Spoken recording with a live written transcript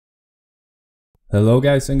Hello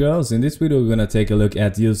guys and girls, in this video we're gonna take a look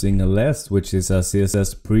at using LESS, which is a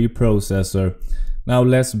CSS preprocessor. Now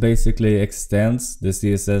LESS basically extends the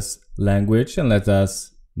CSS language and let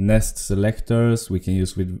us nest selectors we can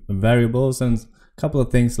use with variables and a couple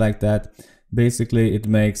of things like that. Basically it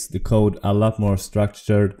makes the code a lot more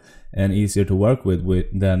structured and easier to work with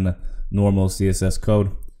than normal CSS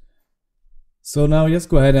code. So now just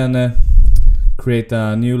go ahead and create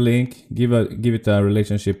a new link, give it a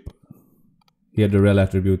relationship. Here the rel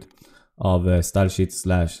attribute of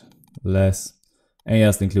stylesheet/less, and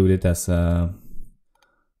just include it as a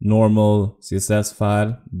normal CSS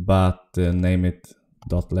file, but name it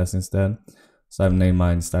 .less instead. So I've named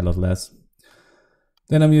mine style.less.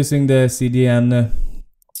 Then I'm using the CDN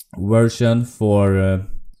version for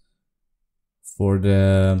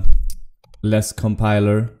the LESS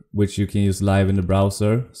compiler, which you can use live in the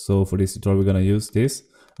browser. So for this tutorial we're gonna use this.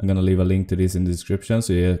 I'm gonna leave a link to this in the description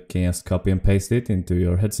so you can just copy and paste it into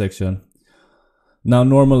your head section. Now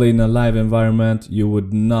normally in a live environment you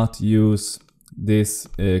would not use this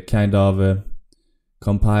kind of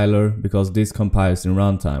compiler because this compiles in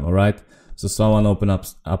runtime, alright? So someone open up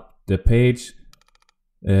the page,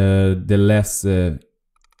 the LESS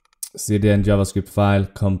CDN JavaScript file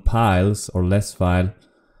compiles, or LESS file,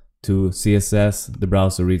 to CSS, the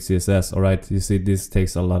browser reads CSS, alright? You see this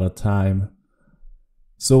takes a lot of time.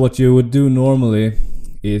 So what you would do normally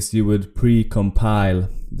is you would pre-compile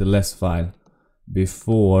the LESS file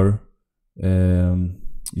before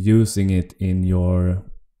using it in your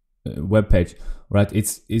web page, right?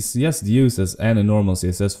 It's just used as any normal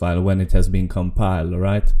CSS file when it has been compiled,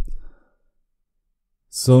 right?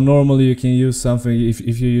 So normally you can use something, if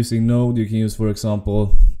you're using Node, you can use, for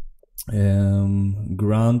example,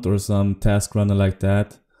 Grunt or some task runner like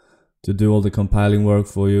that to do all the compiling work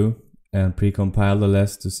for you and pre-compile the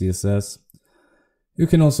LESS to CSS. You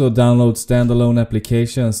can also download standalone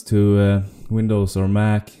applications to Windows or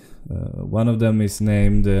Mac. One of them is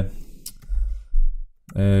named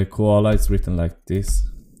Koala. It's written like this.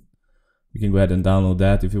 You can go ahead and download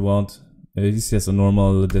that if you want. It's just a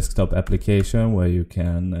normal desktop application where you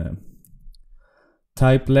can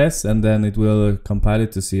type LESS and then it will compile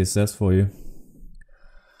it to CSS for you.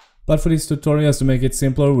 But for this tutorial, just to make it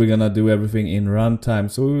simpler, we're gonna do everything in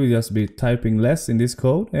runtime. So we will just be typing LESS in this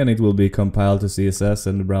code and it will be compiled to CSS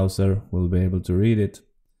and the browser will be able to read it.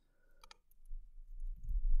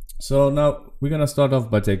 So now we're gonna start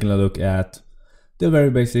off by taking a look at the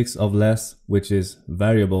very basics of LESS, which is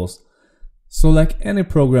variables. So like any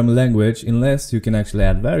programming language, in LESS you can actually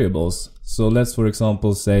add variables. So let's, for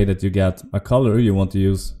example, say that you got a color you want to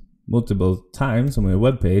use multiple times on your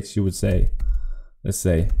web page. You would say, let's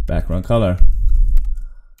say background color.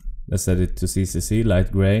 Let's set it to CCC,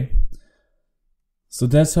 light gray. So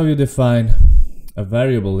that's how you define a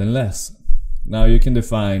variable in LESS. Now you can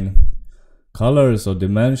define colors or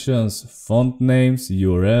dimensions, font names,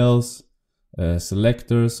 URLs,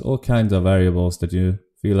 selectors, all kinds of variables that you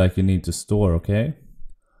feel like you need to store, okay?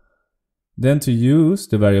 Then to use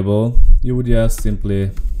the variable, you would just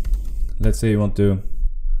simply, let's say you want to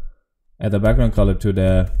add a background color to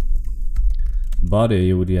the body,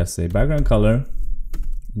 you would just say background color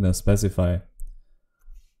and then specify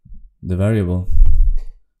the variable.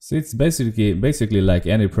 So it's basically like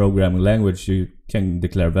any programming language, you can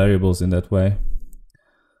declare variables in that way.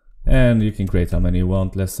 And you can create how many you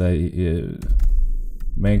want. Let's say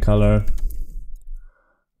main color,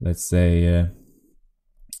 let's say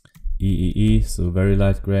EEE, so very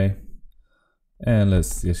light gray. And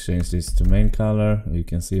let's just change this to main color. You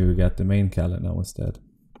can see we got the main color now instead.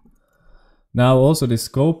 Now also the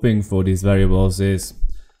scoping for these variables is,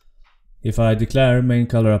 if I declare main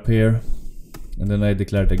color up here and then I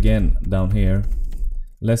declare it again down here,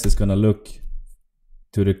 LESS is gonna look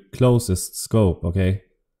to the closest scope, okay?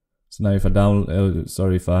 So now if I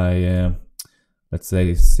let's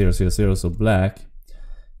say 000, so black,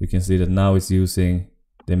 you can see that now it's using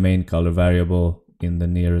the main color variable in the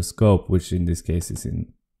nearest scope, which in this case is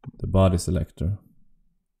in the body selector.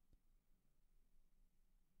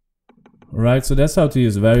 Right, so that's how to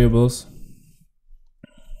use variables.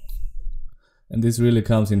 And this really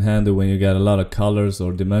comes in handy when you get a lot of colors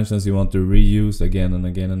or dimensions you want to reuse again and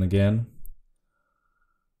again and again.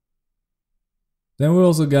 Then we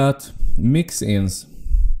also got Mixins.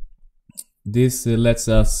 This lets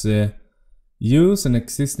us use an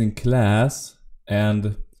existing class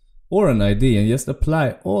or an ID and just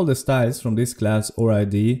apply all the styles from this class or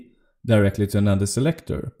ID directly to another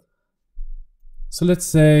selector. So let's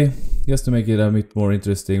say, just to make it a bit more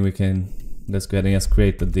interesting, let's go ahead and just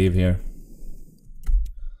create a div here.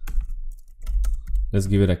 Let's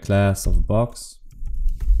give it a class of box.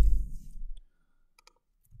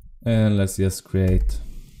 And let's just create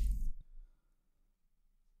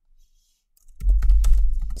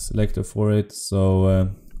selector for it.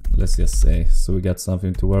 So let's just say, so we got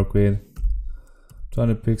something to work with.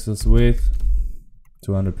 200 pixels width,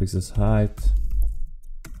 200 pixels height,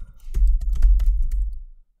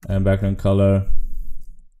 and background color,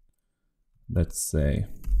 let's say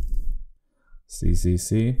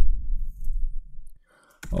CCC.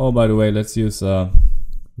 Oh, by the way, let's use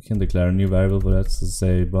we can declare a new variable for that. So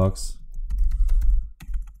say box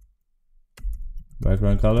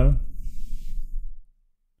background color.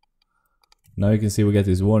 Now you can see we get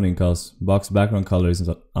this warning because box background color is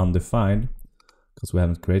undefined because we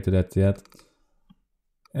haven't created that yet,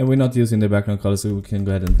 and we're not using the background color, so we can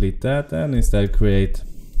go ahead and delete that and instead create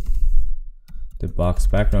the box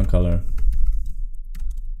background color.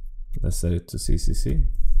 Let's set it to CCC.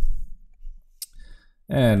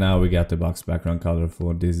 And now we got the box background color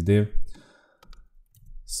for this div.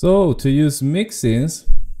 So to use mixins,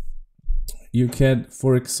 you can,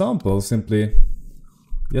 for example, simply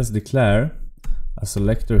just declare a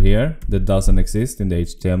selector here that doesn't exist in the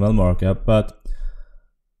HTML markup, but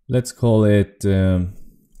let's call it, you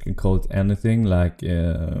can call it anything like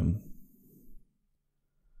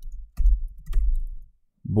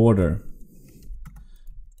border.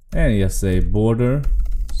 And just say border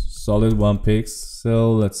solid 1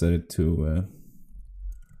 pixel. Let's set it to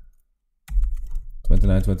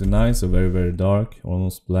 2929, so very dark,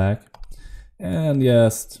 almost black, and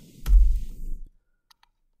just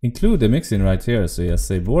include the mixin right here. So just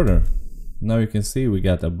say border. Now you can see we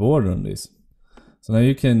got a border on this. So now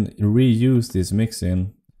you can reuse this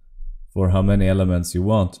mixin for how many elements you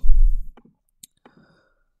want.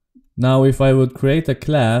 Now if I would create a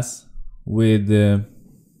class with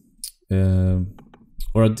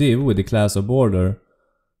or a div with the class of border,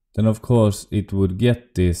 then of course it would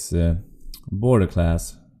get this border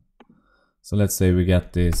class. So let's say we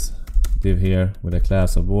get this div here with a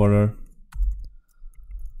class of border,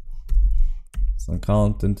 some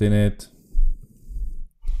content in it.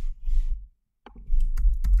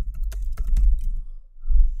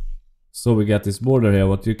 So we got this border here.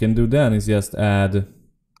 What you can do then is just add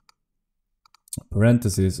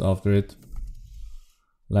parentheses after it,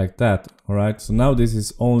 like that. Alright, so now this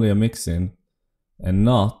is only a mixin and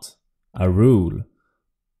not a rule.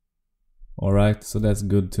 Alright, so that's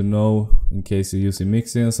good to know in case you're using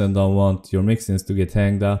mixins and don't want your mixins to get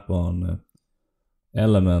hanged up on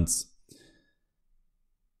elements.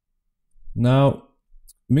 Now,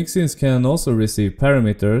 mixins can also receive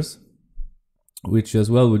parameters, which as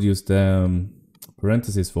well would use the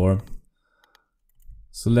parentheses for.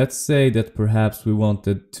 So let's say that perhaps we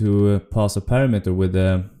wanted to pass a parameter with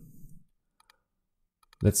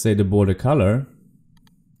let's say the border color.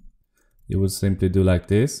 You would simply do like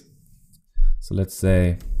this. So let's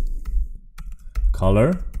say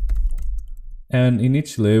color, and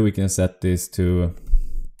initially we can set this to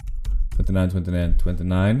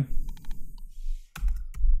 29,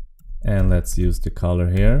 and let's use the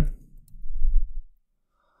color here.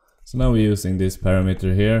 So now we're using this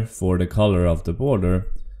parameter here for the color of the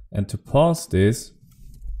border, and to pass this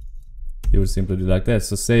you would simply do like that.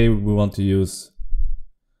 So say we want to use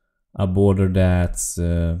a border that's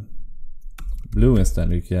blue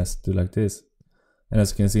instead, you can just do like this, and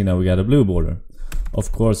as you can see now we got a blue border.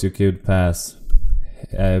 Of course you could pass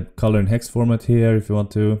color in hex format here if you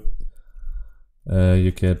want to.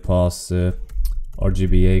 You could pass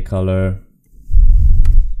RGBA color.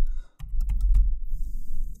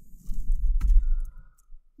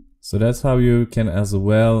 So that's how you can as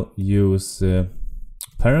well use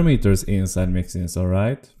parameters inside mixins,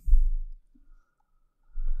 alright?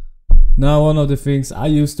 Now one of the things I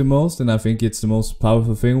use the most, and I think it's the most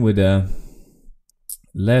powerful thing with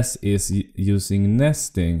LESS, is using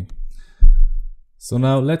nesting. So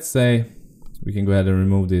now let's say we can go ahead and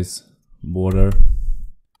remove this border.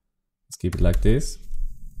 Let's keep it like this.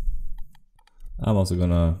 I'm also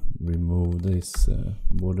gonna remove this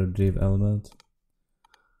border div element.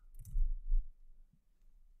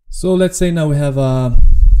 So let's say now we have a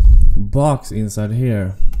box inside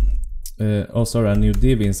here. A new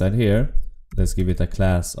div inside here. Let's give it a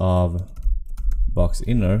class of box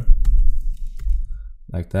inner,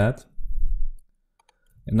 like that.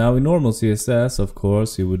 And now in normal CSS, of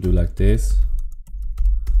course, you would do like this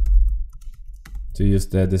to use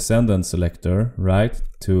the descendant selector, right,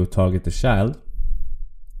 to target the child.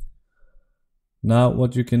 Now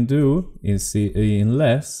what you can do in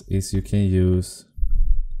LESS is you can use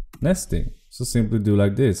nesting. So simply do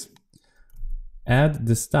like this. Add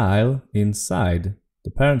the style inside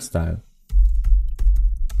the parent style.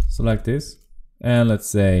 So like this. And let's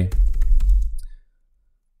say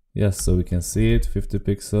Yes, so we can see it, 50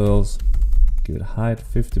 pixels. Give it height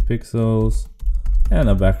 50 pixels and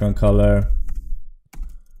a background color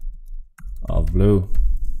of blue.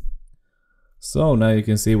 So now you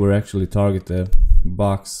can see we're actually target the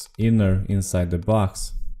box inner inside the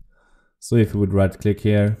box. So if we would right click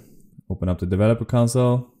here, open up the developer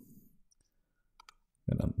console,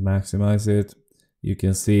 gonna maximize it, you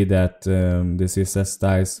can see that the CSS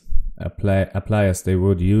styles apply as they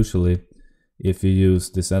would usually if you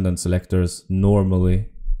use descendant selectors normally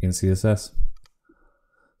in CSS.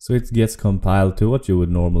 So it gets compiled to what you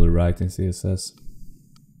would normally write in CSS.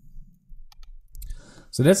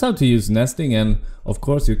 So that's how to use nesting, and of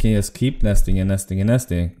course you can just keep nesting and nesting and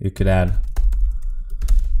nesting. You could add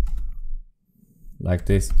like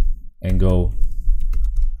this and go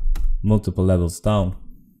multiple levels down.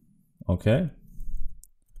 Okay.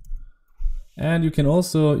 And you can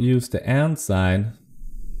also use the and sign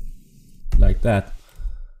like that.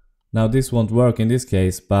 Now this won't work in this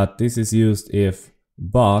case, but this is used if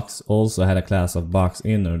box also had a class of box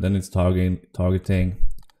inner, then it's targeting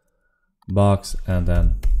box and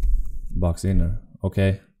then box inner.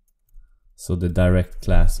 Okay, so the direct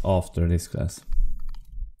class after this class.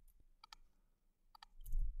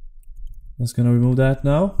 Just gonna remove that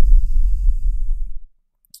now.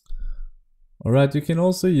 Alright, you can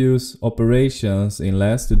also use operations in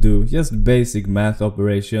LESS to do just basic math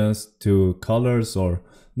operations to colors or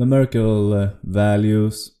numerical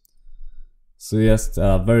values. So just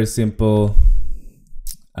a very simple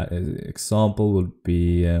example would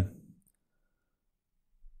be,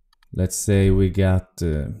 let's say we got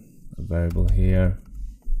a variable here,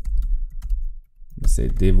 let's say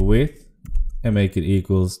div width, and make it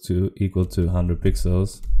equal to 100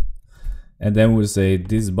 pixels. And then we'll say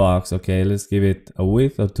this box, okay, let's give it a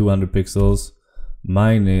width of 200 pixels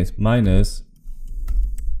minus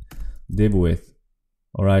div width.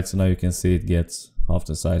 Alright, so now you can see it gets half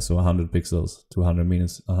the size, so 100 pixels, 200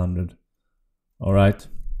 minus 100. Alright.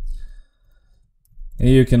 And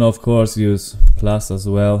you can of course use plus as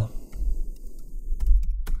well.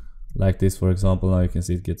 Like this, for example, now you can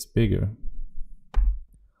see it gets bigger.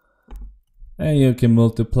 And you can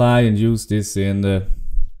multiply and use this in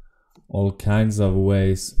all kinds of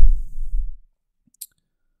ways.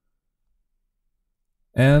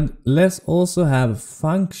 And let's also have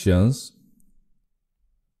functions,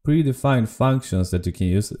 predefined functions that you can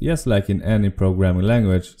use just like in any programming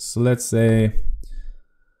language. So let's say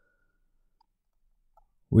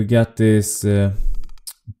we got this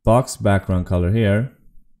box background color here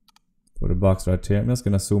for the box right here. I'm just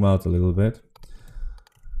gonna zoom out a little bit.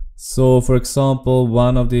 So for example,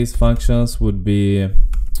 one of these functions would be,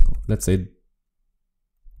 let's say,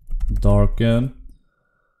 darken,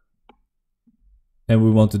 and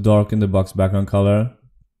we want to darken the box background color.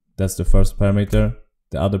 That's the first parameter.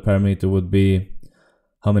 The other parameter would be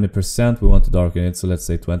how many percent we want to darken it. So let's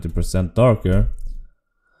say 20% darker.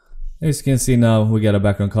 As you can see now, we get a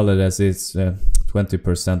background color that is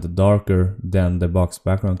 20% darker than the box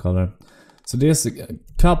background color. So there's a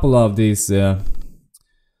couple of these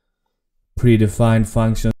predefined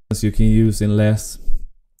functions you can use in LESS.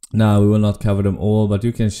 Now we will not cover them all, but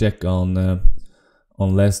you can check on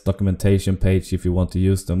LESS documentation page if you want to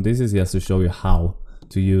use them. This is just to show you how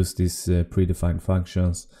to use these predefined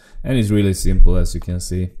functions, and it's really simple, as you can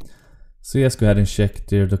see. So just go ahead and check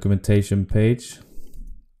their documentation page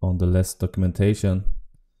on the LESS documentation.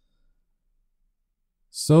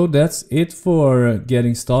 So that's it for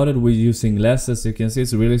getting started with using LESS. As you can see,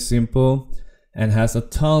 it's really simple and has a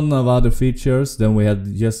ton of other features than we had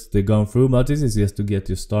just gone through, but this is just to get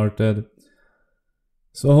you started.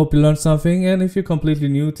 So I hope you learned something, and if you're completely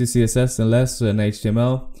new to CSS and LESS and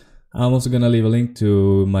HTML, I'm also gonna leave a link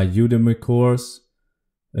to my Udemy course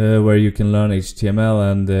where you can learn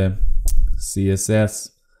HTML and CSS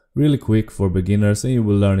really quick for beginners, and you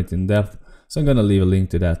will learn it in depth. So I'm gonna leave a link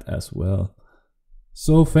to that as well.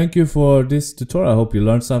 So thank you for this tutorial. I hope you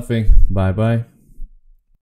learned something. Bye bye.